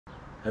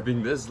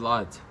Having this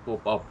light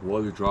pop up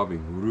while you're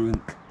driving will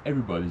ruin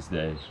everybody's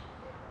day.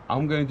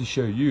 I'm going to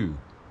show you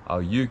how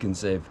you can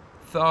save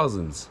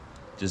thousands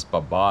just by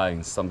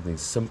buying something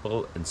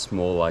simple and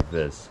small like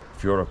this.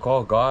 If you're a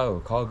car guy or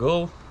a car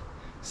girl,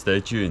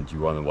 stay tuned. You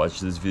want to watch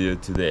this video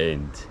to the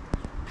end.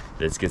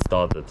 Let's get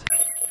started.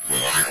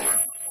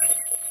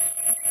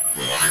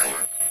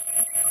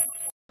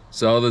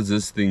 So how does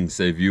this thing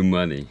save you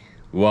money?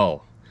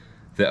 Well,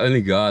 the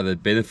only guy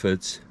that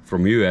benefits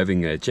from you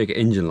having a check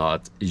engine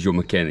light is your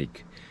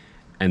mechanic,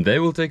 and they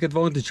will take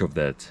advantage of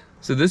that.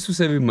 So this will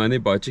save you money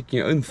by checking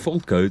your own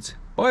fault codes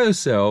by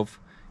yourself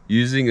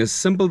using a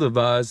simple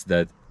device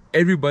that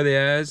everybody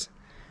has,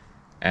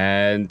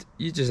 and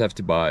you just have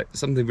to buy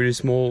something very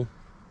small,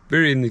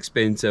 very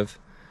inexpensive.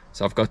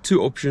 So I've got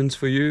two options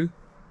for you,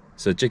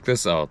 so check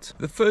this out.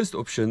 The first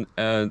option,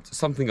 and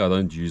something I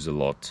don't use a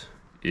lot,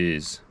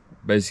 is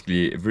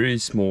basically a very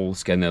small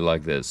scanner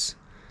like this.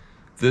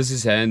 This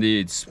is handy,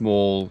 it's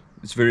small,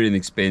 it's very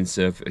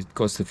inexpensive, it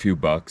costs a few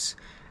bucks,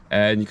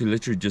 and you can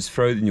literally just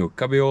throw it in your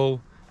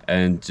cubbyhole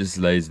and just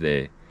lays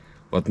there.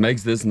 What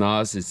makes this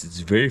nice is it's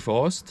very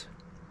fast,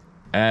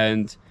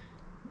 and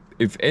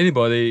if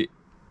anybody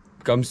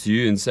comes to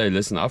you and say,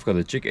 listen, I've got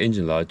a check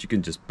engine light, you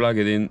can just plug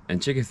it in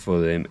and check it for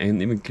them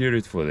and even clear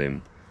it for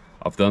them.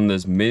 I've done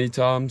this many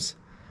times.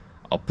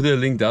 I'll put a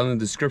link down in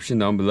the description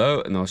down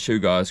below, and I'll show you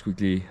guys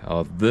quickly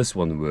how this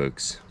one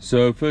works.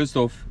 So first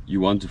off,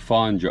 you want to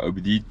find your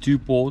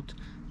OBD2 port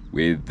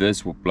where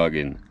this will plug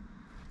in.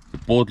 The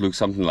port looks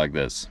something like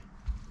this.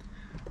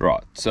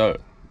 Right, so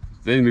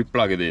then we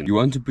plug it in. You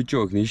want to put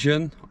your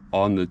ignition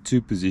on the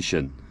 2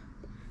 position.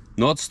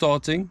 Not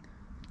starting,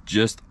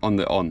 just on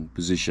the on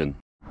position.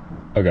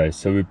 Okay,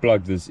 so we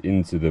plug this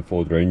into the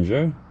Ford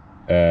Ranger.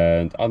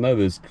 And I know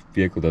this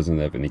vehicle doesn't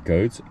have any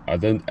codes. I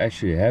don't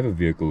actually have a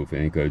vehicle with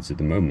any codes at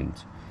the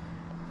moment.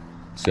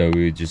 So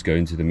we just go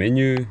into the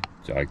menu,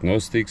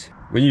 Diagnostics.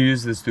 When you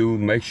use this tool,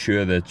 make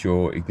sure that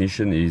your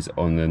ignition is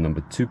on the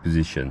number 2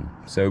 position.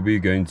 So we're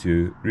going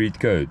to read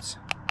codes.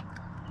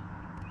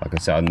 Like I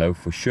said, I know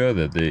for sure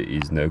that there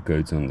is no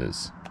codes on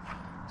this.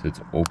 So it's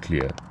all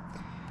clear.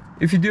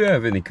 If you do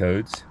have any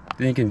codes,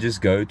 then you can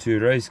just go to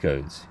erase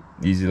codes.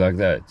 Easy like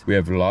that. We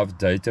have live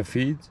data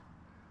feed,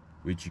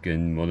 which you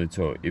can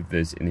monitor if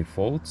there's any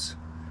faults,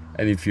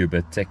 and if you're a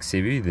bit tech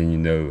savvy, then you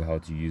know how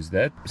to use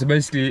that. So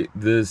basically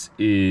this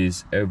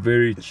is a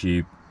very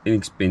cheap,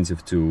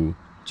 inexpensive tool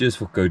just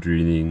for code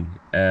reading,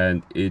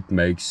 and it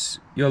makes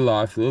your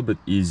life a little bit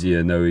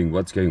easier knowing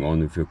what's going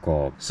on with your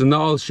car. So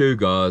now I'll show you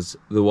guys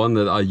the one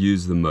that I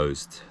use the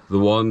most, the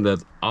one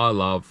that I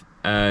love,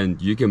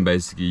 and you can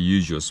basically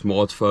use your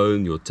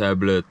smartphone, your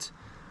tablet,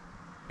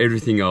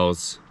 everything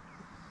else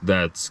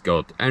that's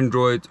got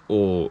Android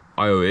or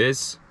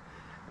iOS,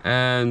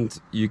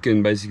 and you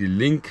can basically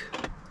link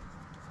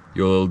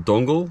your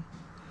dongle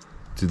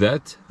to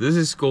that. This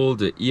is called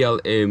the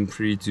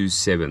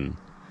ELM327.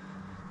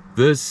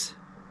 This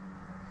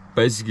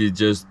basically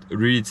just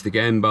reads the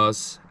CAN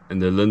bus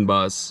and the LIN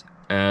bus,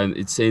 and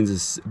it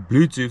sends a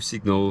Bluetooth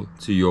signal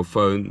to your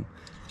phone,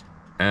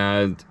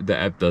 and the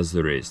app does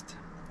the rest.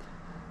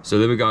 So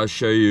let me guys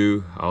show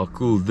you how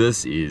cool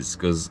this is,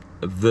 because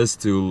this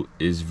tool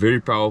is very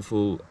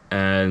powerful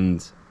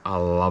and I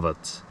love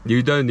it.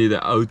 You don't need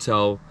an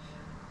hotel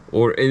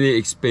or any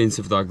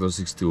expensive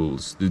diagnostics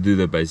tools to do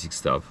the basic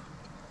stuff.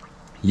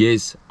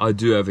 Yes, I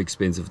do have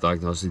expensive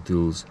diagnostic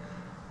tools,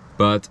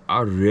 but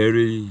I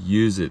rarely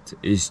use it.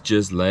 It's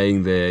just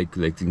laying there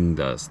collecting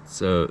dust.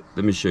 So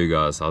let me show you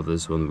guys how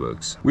this one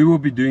works. We will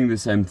be doing the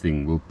same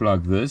thing. We'll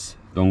plug this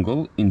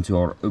dongle into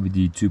our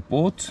OBD2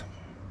 port.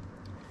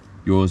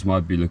 Yours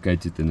might be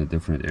located in a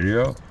different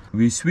area.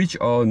 We switch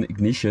on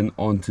ignition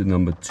onto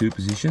number 2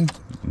 position,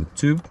 number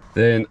 2.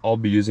 Then I'll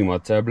be using my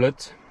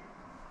tablet,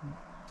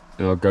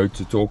 and I'll go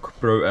to Talk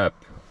Pro app.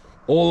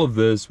 All of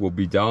this will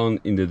be down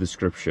in the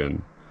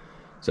description.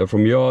 So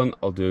from here on,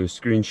 I'll do a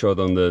screenshot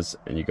on this,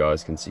 and you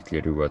guys can see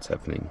clearly what's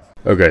happening.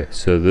 Okay,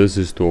 so this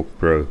is Talk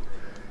Pro,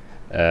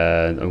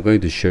 and I'm going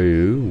to show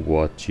you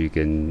what you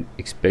can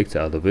expect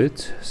out of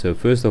it. So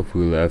first off,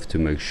 we'll have to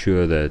make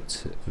sure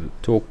that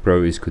Talk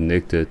Pro is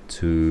connected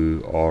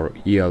to our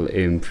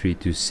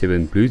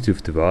ELM327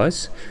 Bluetooth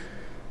device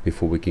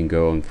before we can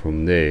go on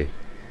from there.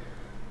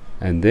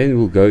 And then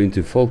we'll go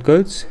into fault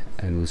codes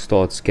and we'll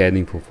start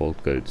scanning for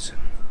fault codes.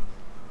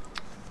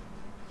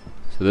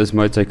 So this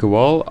might take a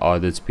while. I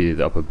did speed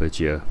it up a bit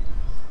here.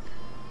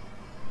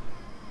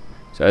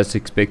 So as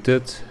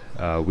expected,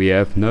 we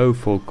have no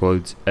fault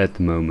codes at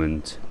the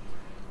moment.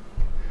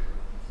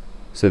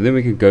 So then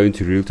we can go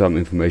into real-time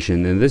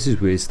information, and this is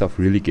where stuff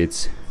really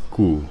gets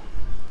cool.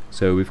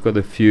 So we've got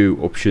a few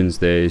options.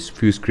 There's a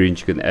few screens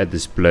you can add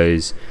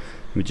displays.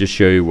 Let me just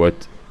show you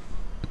what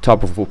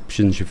type of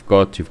options you've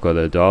got. You've got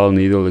a dial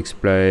needle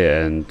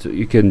display, and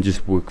you can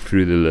just work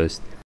through the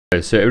list.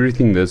 Okay, so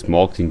everything that's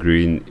marked in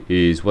green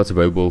is what's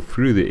available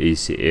through the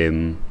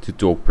ECM to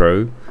Talk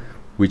Pro,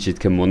 which it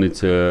can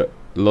monitor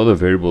a lot of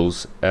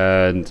variables,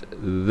 and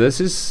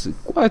this is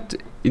quite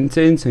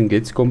intense and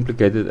gets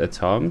complicated at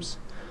times,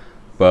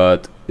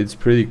 but it's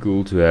pretty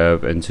cool to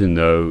have and to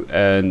know.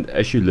 And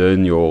as you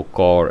learn your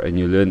car and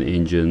you learn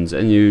engines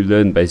and you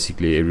learn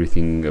basically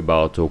everything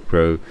about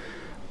TalkPro,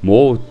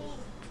 more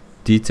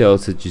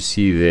details that you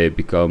see there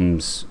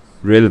becomes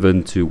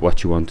relevant to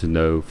what you want to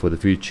know for the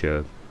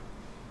future.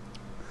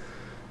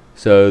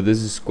 So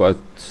this is quite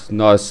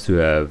nice to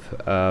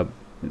have.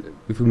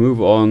 If we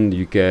move on,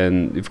 you've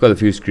got a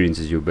few screens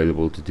as you're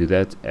available to do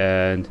that.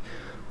 And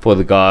for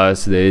the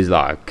guys, there's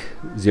like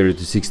 0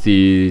 to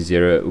 60,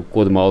 0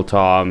 quarter mile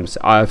times.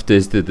 I've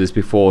tested this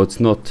before. It's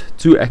not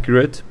too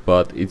accurate,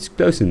 but it's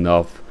close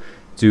enough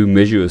to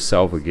measure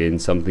yourself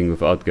against something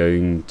without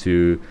going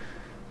to,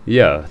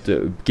 yeah,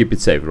 to keep it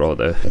safe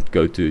rather,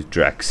 go to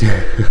tracks.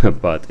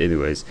 But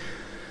anyways,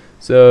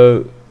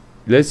 so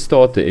let's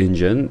start the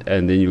engine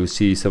and then you'll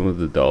see some of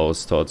the dials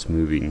starts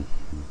moving.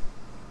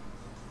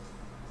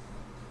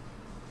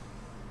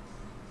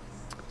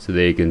 So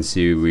there you can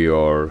see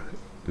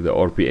the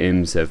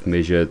RPMs have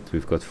measured.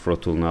 We've got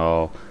throttle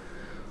now.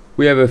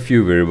 We have a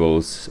few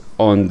variables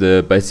on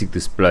the basic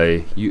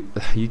display. You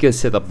can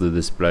set up the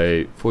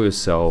display for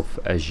yourself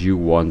as you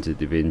want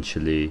it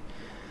eventually.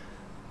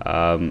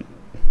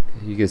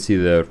 You can see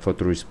the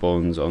throttle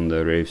response on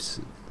the revs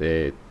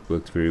there. It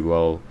worked very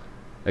well.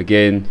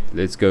 Again,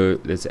 let's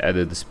add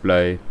a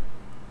display.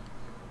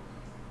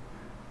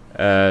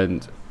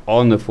 And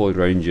on the Ford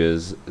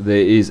Rangers, there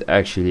is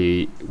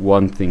actually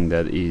one thing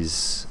that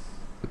is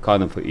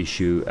kind of an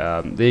issue.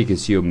 There you can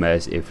see your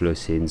mass airflow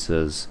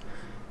sensors,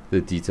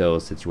 the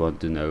details that you want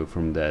to know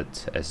from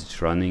that as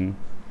it's running.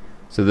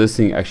 So this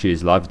thing actually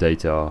is live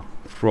data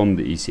from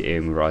the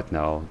ECM right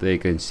now. There you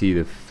can see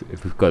if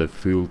we've got a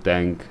full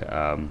tank,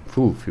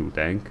 full fuel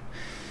tank.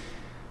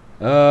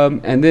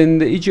 And then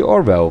the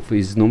EGR valve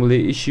is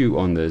normally an issue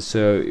on this.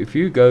 So if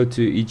you go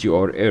to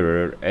EGR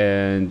error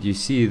and you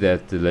see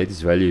that the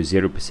latest value is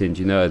 0%,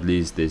 you know at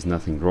least there's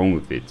nothing wrong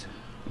with it.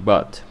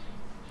 But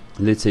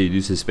let's say you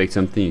do suspect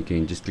something, you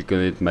can just click on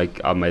it.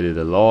 I made it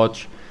a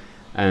large,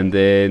 and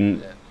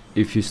then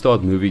if you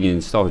start moving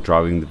and start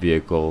driving the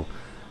vehicle,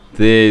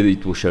 there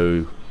it will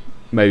show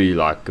maybe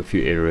like a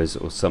few errors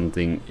or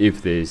something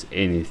if there's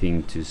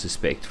anything to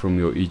suspect from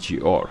your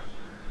EGR.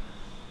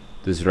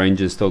 This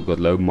Ranger still got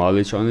low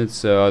mileage on it,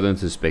 so I don't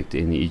suspect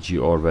any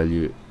EGR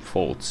value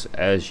faults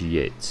as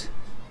yet.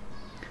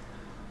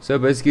 So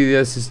basically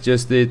this is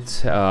just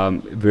it.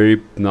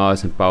 Very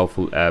nice and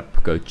powerful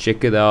app. Go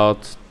check it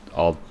out.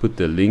 I'll put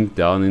the link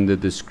down in the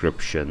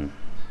description.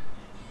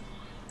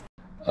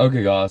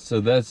 Okay guys,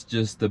 so that's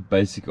just the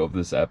basic of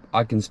this app.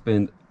 I can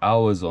spend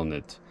hours on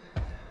it.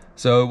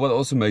 So what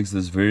also makes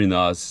this very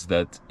nice is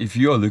that if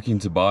you are looking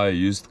to buy a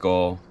used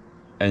car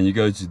and you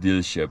go to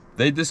dealership,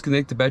 they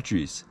disconnect the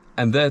batteries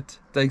and that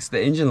takes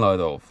the engine light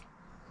off.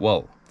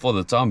 Well, for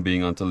the time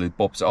being, until it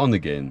pops on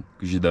again,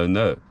 because you don't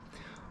know.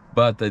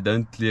 But they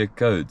don't clear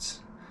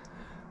codes.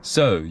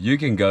 So you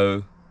can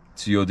go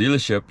to your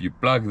dealership, you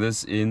plug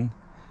this in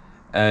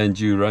and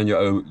you run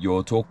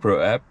your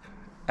TalkPro app,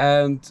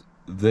 and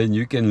then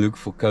you can look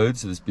for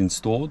codes that has been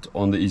stored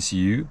on the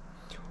ECU,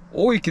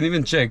 or you can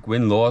even check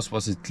when last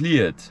was it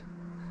cleared,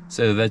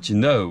 so that you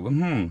know,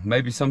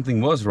 maybe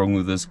something was wrong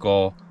with this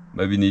car,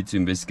 maybe need to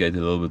investigate a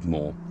little bit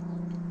more.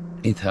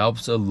 It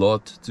helps a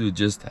lot to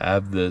just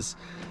have this.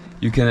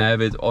 You can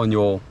have it on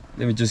your,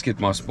 let me just get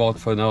my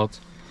smartphone out.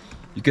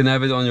 You can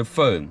have it on your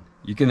phone.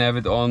 You can have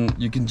it on,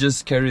 you can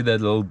just carry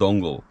that little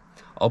dongle.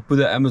 I'll put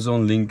an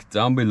Amazon link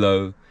down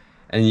below.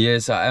 And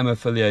yes, I am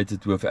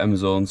affiliated with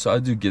Amazon, so I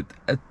do get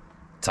a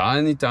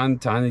tiny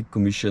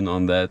commission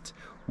on that,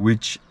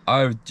 which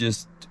I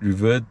just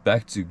revert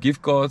back to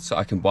gift cards so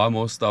I can buy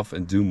more stuff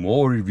and do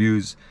more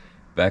reviews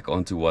back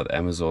onto what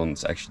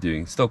Amazon's actually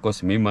doing. Still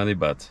costing me money,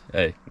 but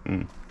hey,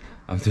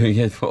 I'm doing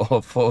it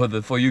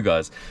for you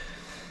guys.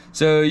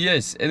 So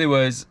yes,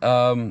 anyways,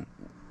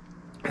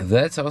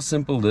 that's how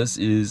simple this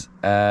is.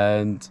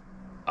 And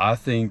I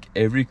think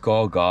every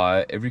car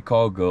guy, every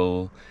car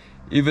girl,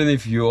 even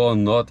if you are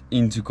not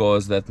into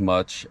cars that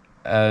much,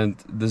 and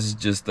this is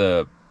just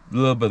a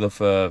little bit of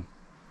a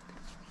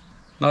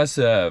nice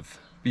to have,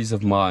 peace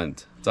of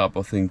mind type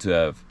of thing to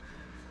have,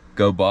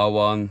 go buy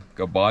one,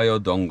 go buy your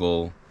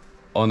dongle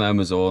on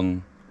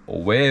Amazon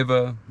or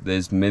wherever.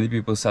 There's many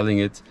people selling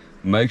it.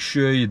 Make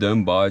sure you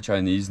don't buy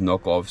Chinese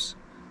knockoffs,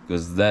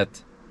 because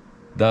that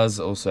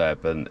does also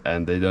happen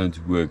and they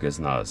don't work as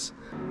nice.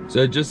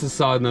 So just a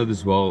side note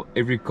as well,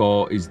 every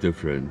car is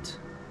different.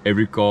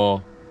 Every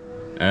car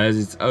has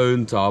its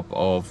own type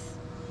of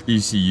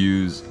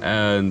ECUs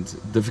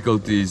and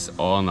difficulties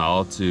on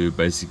how to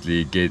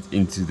basically get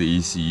into the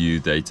ECU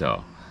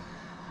data.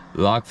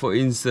 Like for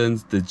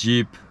instance, the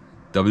Jeep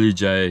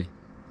WJ,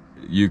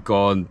 you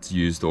can't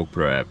use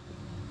TalkPro app.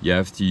 You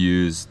have to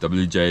use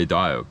WJ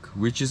Diagnostics,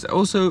 which is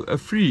also a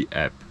free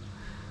app.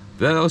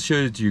 That I'll show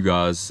it to you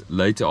guys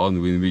later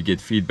on when we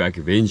get feedback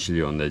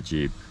eventually on that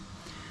Jeep.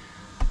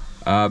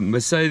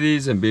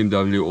 Mercedes and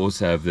BMW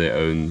also have their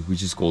own,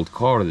 which is called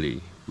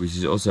Carly, which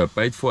is also a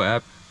paid for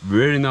app.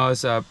 Very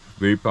nice app,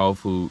 very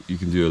powerful. You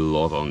can do a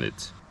lot on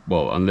it.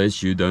 Well,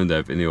 unless you don't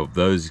have any of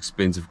those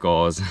expensive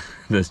cars,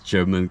 those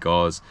German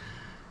cars,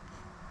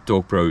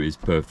 Talk Pro is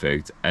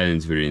perfect and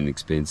it's very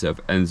inexpensive,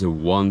 and it's a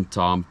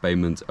one-time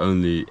payment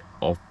only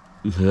of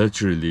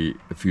literally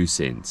a few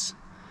cents.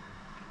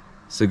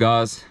 So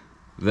guys,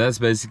 that's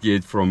basically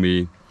it from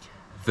me.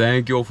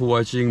 Thank you all for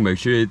watching. Make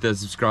sure you hit that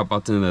subscribe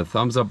button and the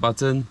thumbs up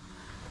button.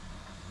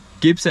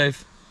 Keep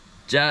safe.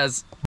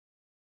 Jazz.